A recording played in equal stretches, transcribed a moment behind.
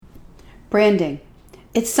Branding.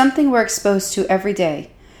 It's something we're exposed to every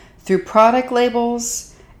day through product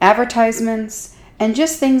labels, advertisements, and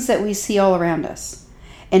just things that we see all around us.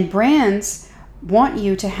 And brands want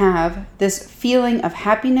you to have this feeling of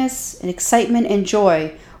happiness and excitement and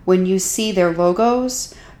joy when you see their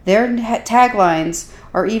logos, their taglines,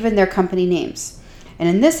 or even their company names. And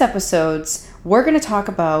in this episodes, we're going to talk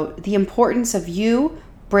about the importance of you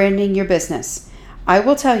branding your business. I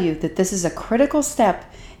will tell you that this is a critical step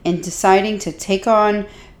in deciding to take on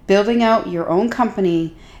building out your own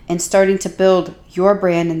company and starting to build your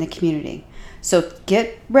brand in the community. So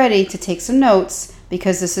get ready to take some notes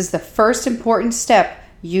because this is the first important step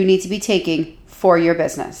you need to be taking for your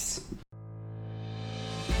business.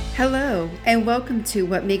 Hello, and welcome to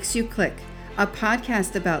What Makes You Click, a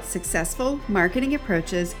podcast about successful marketing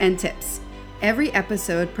approaches and tips. Every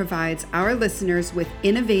episode provides our listeners with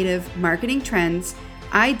innovative marketing trends,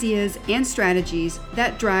 ideas, and strategies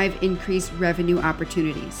that drive increased revenue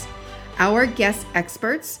opportunities. Our guest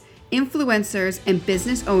experts, influencers, and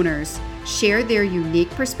business owners share their unique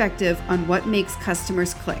perspective on what makes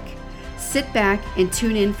customers click. Sit back and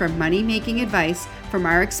tune in for money-making advice from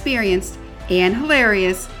our experienced and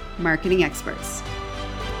hilarious marketing experts.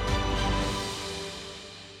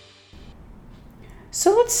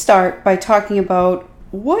 So let's start by talking about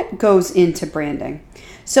what goes into branding.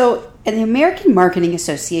 So the American Marketing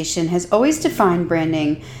Association has always defined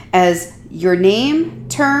branding as your name,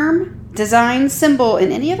 term, design, symbol,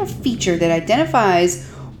 and any other feature that identifies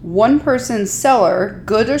one person's seller,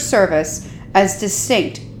 good or service, as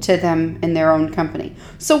distinct to them in their own company.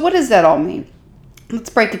 So what does that all mean? Let's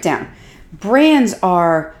break it down. Brands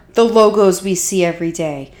are the logos we see every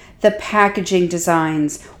day, the packaging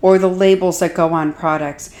designs, or the labels that go on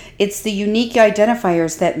products. It's the unique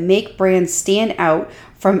identifiers that make brands stand out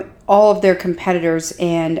from all of their competitors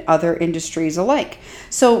and other industries alike.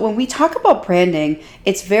 So when we talk about branding,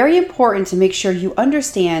 it's very important to make sure you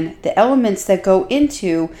understand the elements that go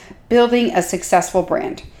into building a successful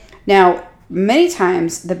brand. Now, many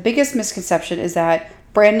times the biggest misconception is that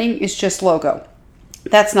branding is just logo.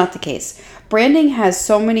 That's not the case. Branding has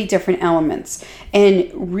so many different elements,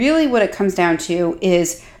 and really what it comes down to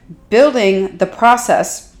is building the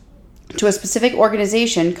process to a specific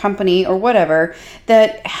organization, company, or whatever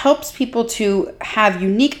that helps people to have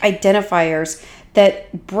unique identifiers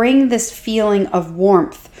that bring this feeling of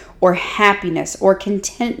warmth or happiness or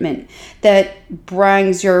contentment that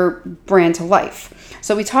brings your brand to life.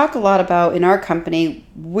 So we talk a lot about in our company,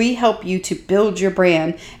 we help you to build your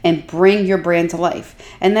brand and bring your brand to life.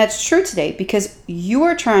 And that's true today because you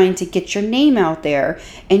are trying to get your name out there,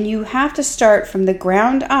 and you have to start from the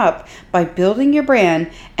ground up by building your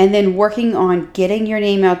brand and then working on getting your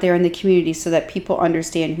name out there in the community so that people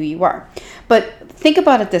understand who you are. But think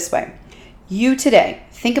about it this way. You today,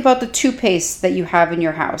 think about the toothpaste that you have in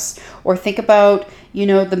your house, or think about,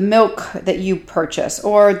 the milk that you purchase,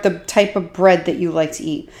 or the type of bread that you like to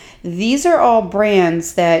eat. These are all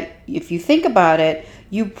brands that, if you think about it,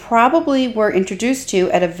 you probably were introduced to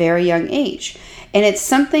at a very young age. And it's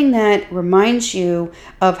something that reminds you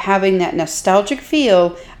of having that nostalgic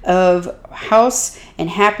feel of house and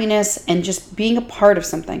happiness and just being a part of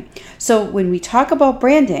something. So when we talk about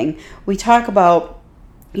branding, we talk about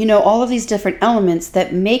all of these different elements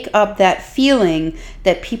that make up that feeling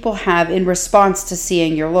that people have in response to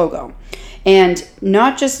seeing your logo. And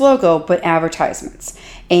not just logo, but advertisements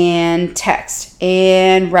and text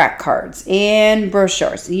and rack cards and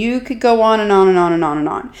brochures. You could go on and on and on and on and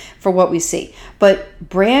on for what we see. But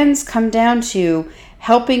brands come down to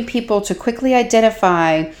helping people to quickly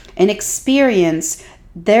identify and experience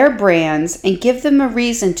their brands and give them a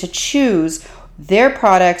reason to choose their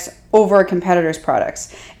products over a competitor's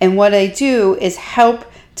products. And what I do is help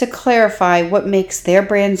to clarify what makes their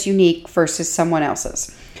brands unique versus someone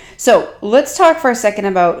else's. So let's talk for a second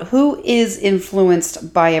about who is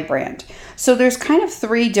influenced by a brand. So there's kind of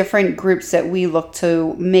three different groups that we look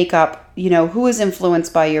to make up, who is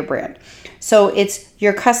influenced by your brand. So it's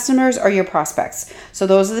your customers or your prospects. So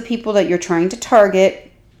those are the people that you're trying to target.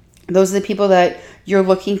 Those are the people that you're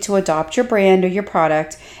looking to adopt your brand or your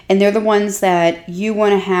product, and they're the ones that you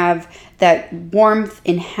want to have that warmth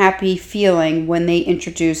and happy feeling when they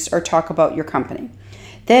introduce or talk about your company.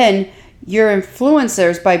 Then your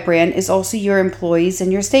influencers by brand is also your employees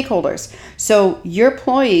and your stakeholders. So your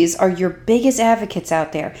employees are your biggest advocates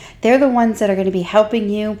out there. They're the ones that are going to be helping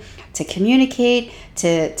you to communicate,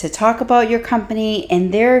 to talk about your company,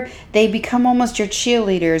 and they become almost your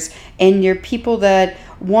cheerleaders and your people that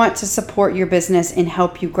want to support your business and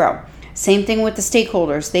help you grow. Same thing with the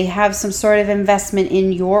stakeholders. They have some sort of investment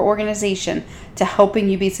in your organization to helping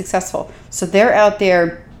you be successful. So they're out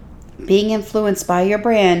there being influenced by your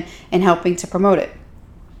brand and helping to promote it.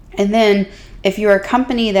 And then if you're a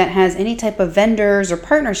company that has any type of vendors or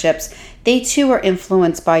partnerships, they too are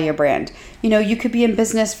influenced by your brand. You could be in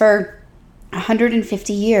business for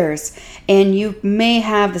 150 years, and you may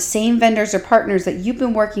have the same vendors or partners that you've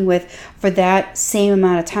been working with for that same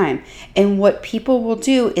amount of time. And what people will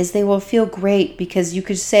do is they will feel great, because you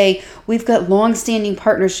could say we've got long-standing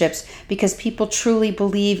partnerships because people truly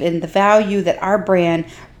believe in the value that our brand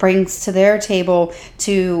brings to their table,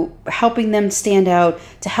 to helping them stand out,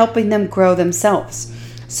 to helping them grow themselves.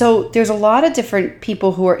 So there's a lot of different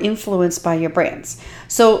people who are influenced by your brands.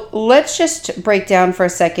 So let's just break down for a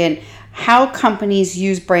second how companies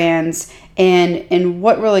use brands and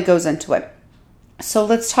what really goes into it. So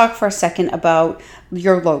let's talk for a second about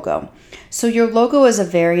your logo. So your logo is a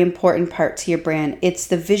very important part to your brand. It's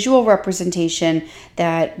the visual representation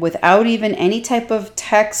that, without even any type of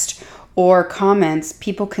text or comments,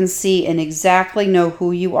 people can see and exactly know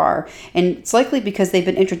who you are. And it's likely because they've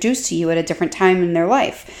been introduced to you at a different time in their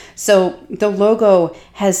life. So the logo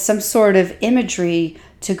has some sort of imagery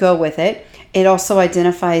to go with it. It also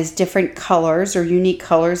identifies different colors or unique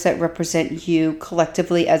colors that represent you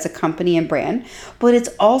collectively as a company and brand. But it's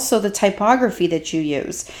also the typography that you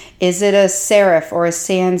use. Is it a serif or a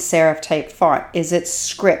sans serif type font? Is it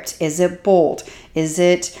script? Is it bold? Is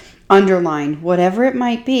it underlined? Whatever it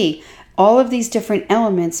might be, all of these different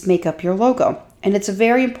elements make up your logo. And it's a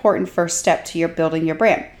very important first step to your building your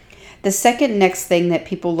brand. The second next thing that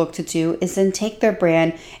people look to do is then take their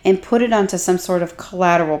brand and put it onto some sort of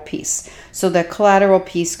collateral piece. So the collateral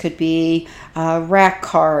piece could be a rack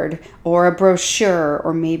card or a brochure,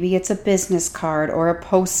 or maybe it's a business card or a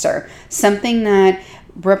poster, something that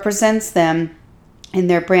represents them and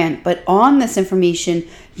their brand. But on this information,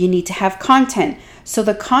 you need to have content. So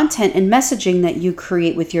the content and messaging that you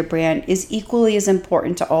create with your brand is equally as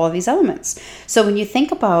important to all of these elements. So when you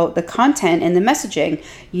think about the content and the messaging,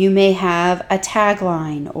 you may have a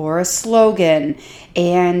tagline or a slogan,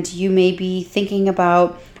 and you may be thinking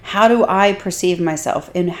about, how do I perceive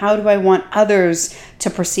myself and how do I want others to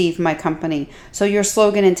perceive my company? So your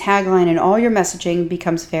slogan and tagline and all your messaging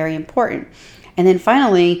becomes very important. And then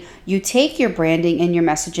finally, you take your branding and your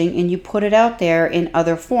messaging and you put it out there in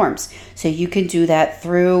other forms. So you can do that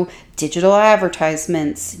through digital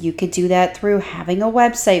advertisements. You could do that through having a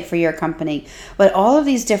website for your company. But all of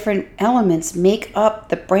these different elements make up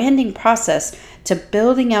the branding process to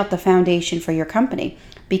building out the foundation for your company.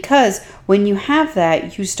 Because when you have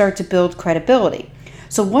that, you start to build credibility.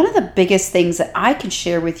 So one of the biggest things that I can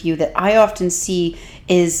share with you that I often see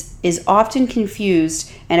is often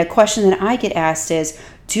confused, and a question that I get asked is,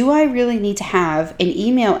 do I really need to have an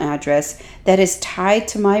email address that is tied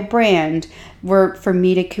to my brand for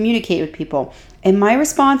me to communicate with people? And my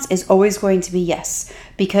response is always going to be yes,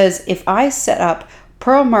 because if I set up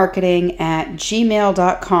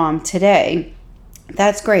pearlmarketing@gmail.com today,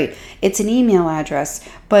 that's great. It's an email address,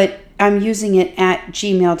 but I'm using it at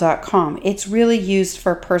gmail.com. It's really used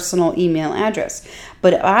for a personal email address.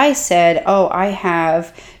 But if I said, I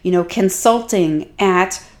have, consulting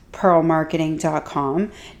at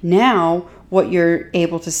pearlmarketing.com, now what you're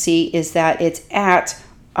able to see is that it's at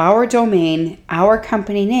our domain, our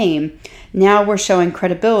company name. Now we're showing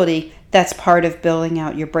credibility. That's part of building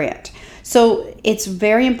out your brand. So it's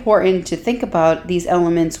very important to think about these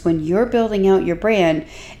elements when you're building out your brand,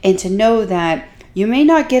 and to know that you may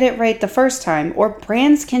not get it right the first time, or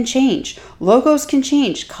brands can change, logos can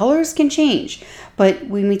change, colors can change. But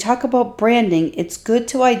when we talk about branding, it's good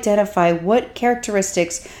to identify what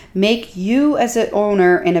characteristics make you as an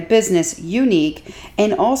owner in a business unique,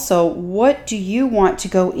 and also what do you want to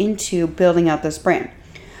go into building out this brand.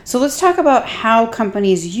 So let's talk about how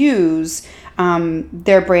companies use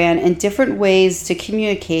their brand and different ways to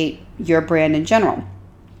communicate your brand in general.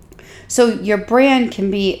 So your brand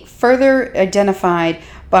can be further identified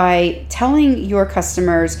by telling your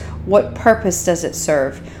customers, what purpose does it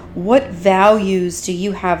serve? What values do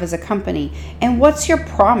you have as a company? And what's your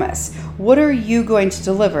promise? What are you going to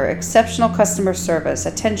deliver? Exceptional customer service,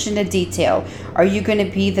 attention to detail. Are you going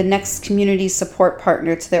to be the next community support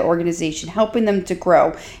partner to their organization, helping them to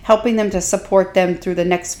grow, helping them to support them through the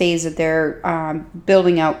next phase of their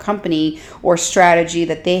building out company or strategy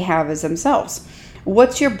that they have as themselves?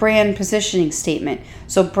 What's your brand positioning statement?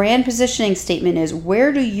 So brand positioning statement is,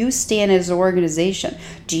 where do you stand as an organization?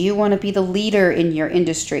 Do you want to be the leader in your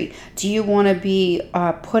industry? Do you want to be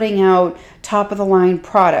putting out top of the line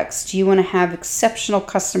products? Do you want to have exceptional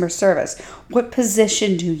customer service? What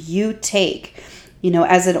position do you take,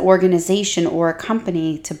 as an organization or a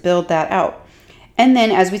company to build that out? And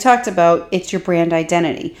then, as we talked about, it's your brand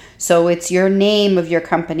identity. So it's your name of your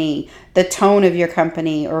company, the tone of your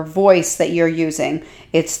company or voice that you're using.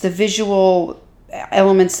 It's the visual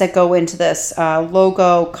elements that go into this,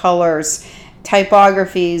 logo, colors,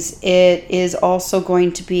 typographies. It is also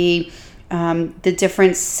going to be the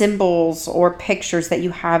different symbols or pictures that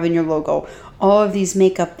you have in your logo. All of these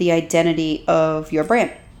make up the identity of your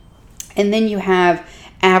brand. And then you have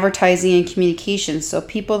advertising and communication. So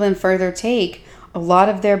people then further take a lot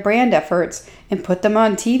of their brand efforts and put them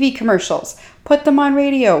on TV commercials, put them on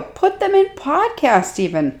radio, put them in podcasts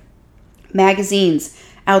even, magazines,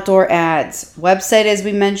 outdoor ads, website, as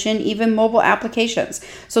we mentioned, even mobile applications.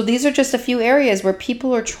 So these are just a few areas where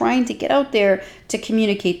people are trying to get out there to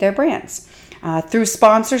communicate their brands. Through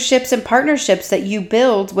sponsorships and partnerships that you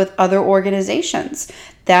build with other organizations.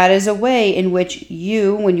 That is a way in which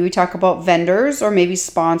you, when you talk about vendors or maybe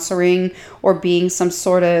sponsoring or being some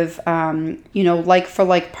sort of, like for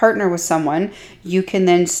like partner with someone, you can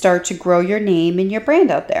then start to grow your name and your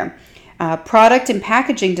brand out there. Product and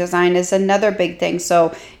packaging design is another big thing.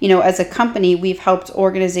 So, as a company, we've helped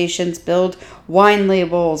organizations build wine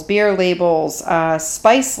labels, beer labels,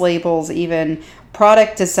 spice labels, even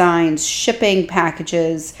product designs, shipping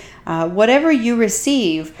packages, whatever you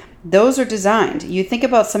receive, those are designed. You think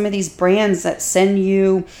about some of these brands that send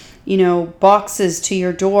you, boxes to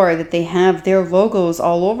your door that they have their logos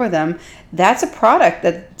all over them. That's a product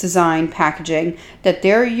that design packaging that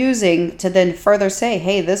they're using to then further say,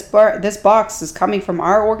 hey, this box is coming from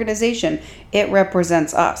our organization. It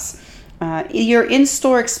represents us. Your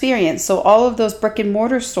in-store experience. So all of those brick and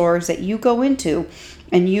mortar stores that you go into,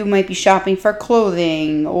 and you might be shopping for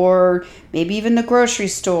clothing or maybe even the grocery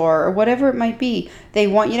store or whatever it might be. They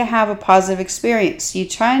want you to have a positive experience. You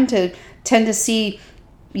tend to see,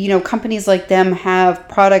 companies like them have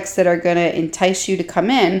products that are going to entice you to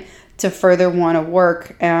come in to further want to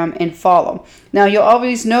work and follow. Now, you'll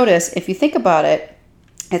always notice, if you think about it,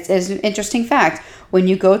 it's an interesting fact. When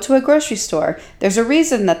you go to a grocery store, there's a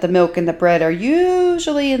reason that the milk and the bread are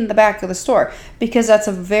usually in the back of the store, because that's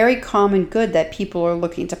a very common good that people are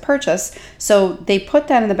looking to purchase. So they put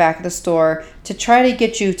that in the back of the store to try to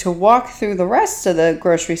get you to walk through the rest of the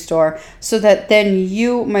grocery store so that then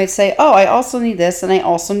you might say, oh, I also need this and I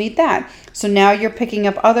also need that. So now you're picking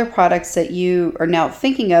up other products that you are now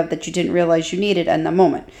thinking of that you didn't realize you needed in the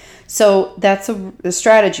moment. So that's a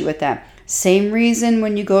strategy with that. Same reason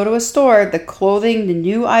when you go to a store, the clothing, the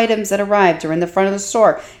new items that arrived are in the front of the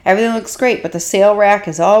store. Everything looks great, but the sale rack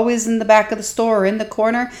is always in the back of the store or in the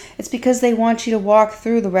corner. It's because they want you to walk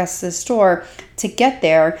through the rest of the store to get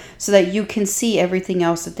there so that you can see everything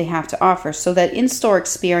else that they have to offer. So that in-store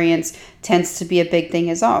experience tends to be a big thing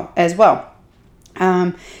as well.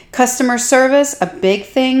 Customer service, a big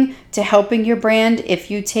thing to helping your brand. If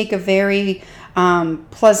you take a very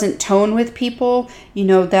pleasant tone with people,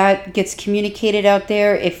 that gets communicated out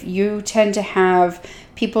there. If you tend to have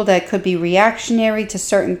people that could be reactionary to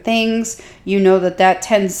certain things, that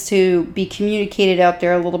tends to be communicated out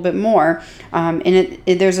there a little bit more.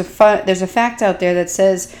 There's a fact out there that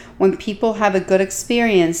says when people have a good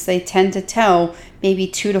experience, they tend to tell maybe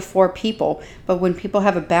 2 to 4 people. But when people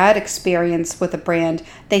have a bad experience with a brand,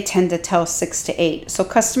 they tend to tell 6 to 8. So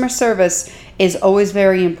customer service is always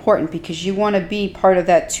very important because you want to be part of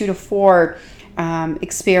that 2 to 4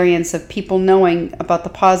 experience of people knowing about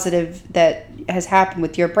the positive that has happened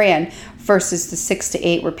with your brand versus the 6 to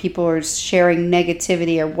 8 where people are sharing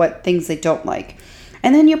negativity or what things they don't like.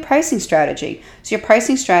 And then your pricing strategy. So your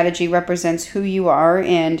pricing strategy represents who you are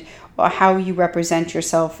and how you represent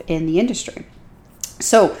yourself in the industry.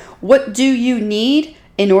 So what do you need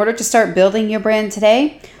in order to start building your brand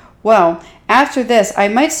today? Well, after this, I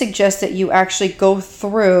might suggest that you actually go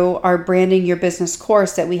through our Branding Your Business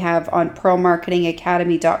course that we have on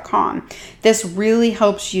pearlmarketingacademy.com. This really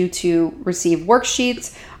helps you to receive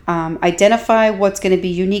worksheets, identify what's going to be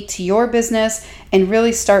unique to your business, and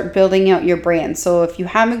really start building out your brand. So if you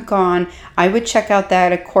haven't gone, I would check out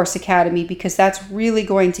that at Course Academy because that's really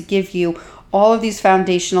going to give you all of these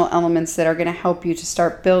foundational elements that are going to help you to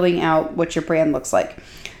start building out what your brand looks like.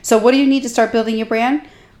 So what do you need to start building your brand?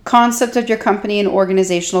 Concept of your company and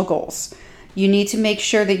organizational goals. You need to make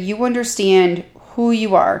sure that you understand who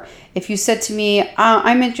you are. If you said to me,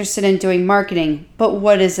 I'm interested in doing marketing, but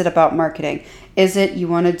what is it about marketing? Is it you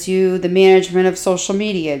want to do the management of social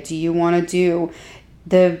media? Do you want to do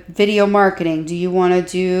the video marketing? Do you want to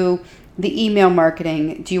do the email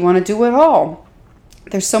marketing? Do you want to do it all?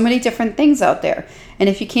 There's so many different things out there. And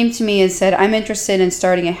if you came to me and said, I'm interested in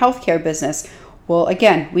starting a healthcare business, well,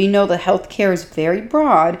 again, we know that healthcare is very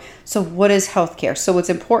broad. So what is healthcare? So it's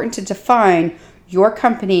important to define your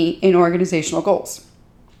company and organizational goals.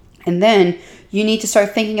 And then you need to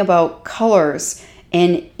start thinking about colors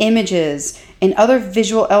and images and other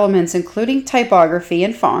visual elements, including typography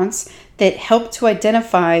and fonts, that help to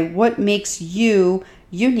identify what makes you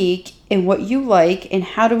unique and what you like and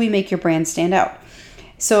how do we make your brand stand out.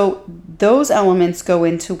 So those elements go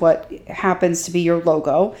into what happens to be your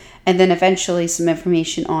logo, and then eventually some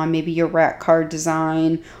information on maybe your rack card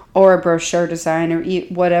design or a brochure design or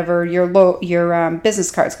whatever your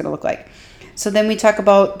business card is going to look like. So then we talk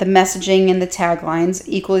about the messaging and the taglines,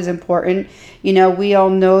 equally as important. We all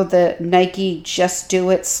know the Nike Just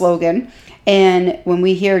Do It slogan. And when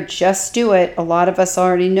we hear Just Do It, a lot of us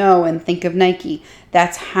already know and think of Nike.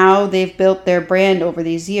 That's how they've built their brand over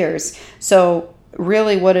these years. So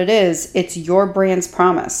really what it is, it's your brand's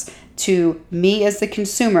promise to me as the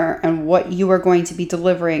consumer and what you are going to be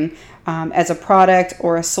delivering as a product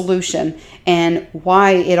or a solution, and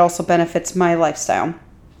why it also benefits my lifestyle.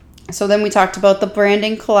 So then we talked about the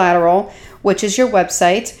branding collateral, which is your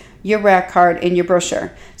website, your rack card, and your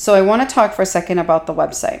brochure. So I want to talk for a second about the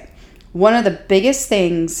website. One of the biggest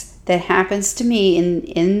things that happens to me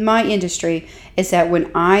in my industry is that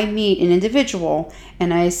when I meet an individual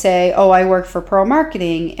and I say, oh, I work for Pearl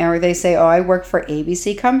Marketing, or they say, oh, I work for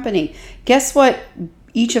ABC Company, guess what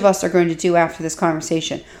each of us are going to do after this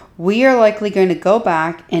conversation? We are likely going to go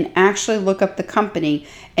back and actually look up the company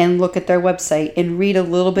and look at their website and read a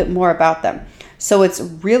little bit more about them. So it's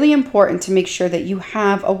really important to make sure that you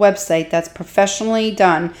have a website that's professionally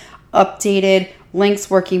done, updated, links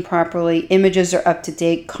working properly, images are up to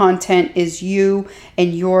date, content is you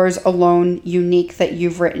and yours alone, unique, that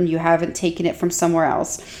you've written, you haven't taken it from somewhere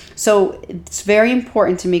else. So it's very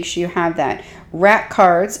important to make sure you have that. Rack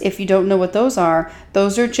cards, if you don't know what those are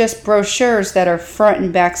just brochures that are front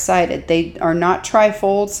and back sided. They are not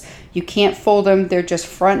trifolds. You can't fold them. They're just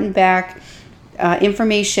front and back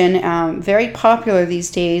information. Very popular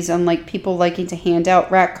these days, unlike people liking to hand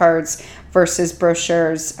out rack cards versus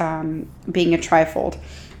brochures being a trifold.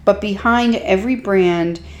 But behind every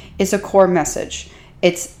brand is a core message.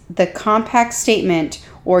 It's the compact statement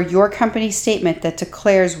or your company statement that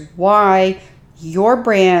declares why your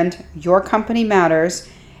brand, your company matters,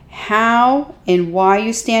 how and why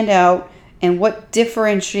you stand out, and what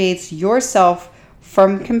differentiates yourself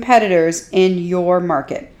from competitors in your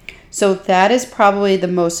market. So that is probably the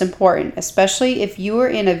most important, especially if you are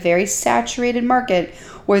in a very saturated market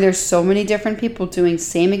where there's so many different people doing the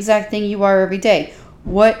same exact thing you are every day.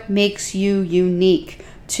 What makes you unique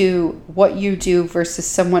to what you do versus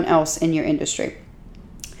someone else in your industry?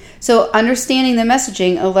 So understanding the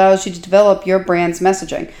messaging allows you to develop your brand's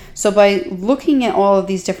messaging. So by looking at all of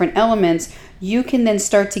these different elements, you can then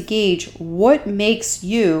start to gauge what makes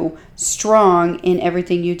you strong in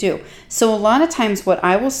everything you do. So a lot of times what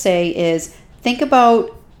I will say is think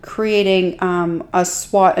about creating a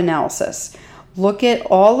SWOT analysis. Look at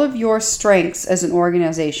all of your strengths as an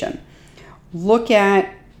organization. Look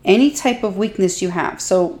at any type of weakness you have.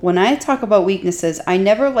 So when I talk about weaknesses, I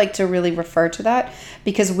never like to really refer to that,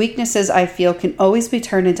 because weaknesses, I feel, can always be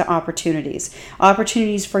turned into opportunities.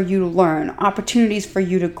 Opportunities for you to learn, opportunities for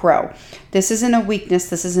you to grow. This isn't a weakness,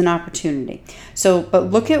 this is an opportunity. So, but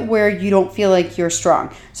look at where you don't feel like you're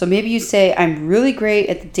strong. So maybe you say, I'm really great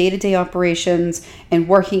at the day-to-day operations and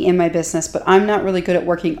working in my business, but I'm not really good at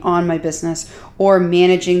working on my business or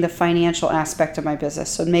managing the financial aspect of my business.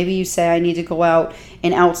 So maybe you say, I need to go out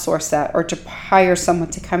and outsource that, or to hire someone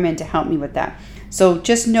to come in to help me with that. So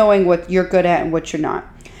just knowing what you're good at and what you're not.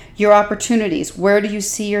 Your opportunities, where do you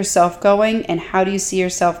see yourself going and how do you see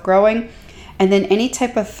yourself growing? And then any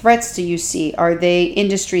type of threats do you see? Are they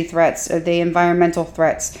industry threats? Are they environmental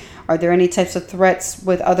threats? Are there any types of threats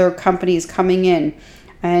with other companies coming in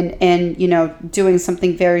and doing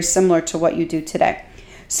something very similar to what you do today?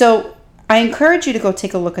 So I encourage you to go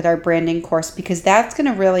take a look at our branding course, because that's going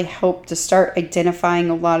to really help to start identifying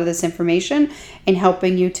a lot of this information and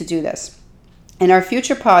helping you to do this. In our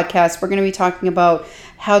future podcasts, we're going to be talking about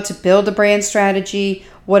how to build a brand strategy,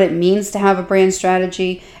 what it means to have a brand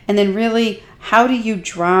strategy, and then really how do you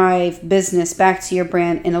drive business back to your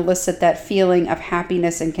brand and elicit that feeling of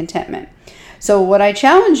happiness and contentment. So what I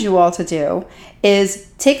challenge you all to do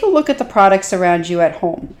is take a look at the products around you at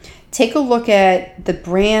home. Take a look at the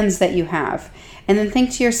brands that you have, and then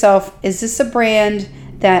think to yourself, is this a brand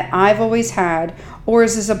that I've always had, or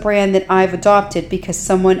is this a brand that I've adopted because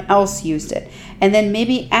someone else used it? And then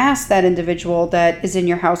maybe ask that individual that is in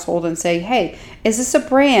your household and say, hey, is this a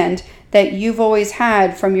brand that you've always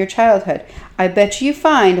had from your childhood. I bet you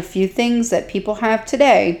find a few things that people have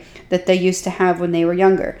today that they used to have when they were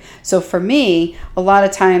younger. So for me, a lot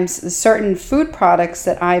of times certain food products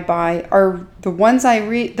that I buy are the ones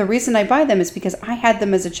the reason I buy them is because I had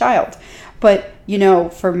them as a child. But,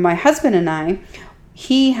 for my husband and I,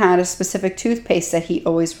 he had a specific toothpaste that he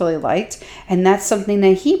always really liked, and that's something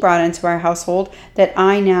that he brought into our household that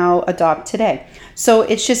I now adopt today. So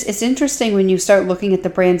it's interesting when you start looking at the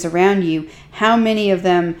brands around you, how many of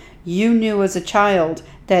them you knew as a child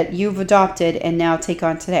that you've adopted and now take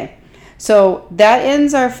on today. So that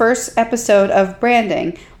ends our first episode of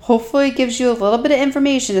branding. Hopefully it gives you a little bit of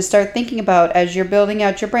information to start thinking about as you're building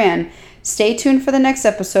out your brand. Stay tuned for the next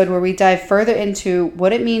episode where we dive further into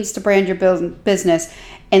what it means to brand your business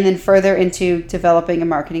and then further into developing a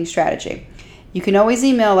marketing strategy. You can always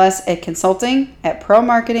email us at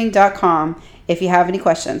consulting@promarketing.com if you have any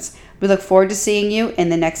questions. We look forward to seeing you in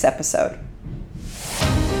the next episode.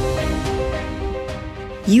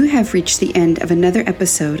 You have reached the end of another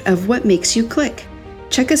episode of What Makes You Click.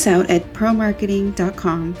 Check us out at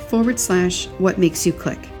promarketing.com/what makes you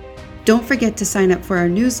click. Don't forget to sign up for our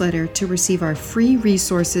newsletter to receive our free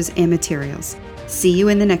resources and materials. See you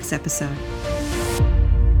in the next episode.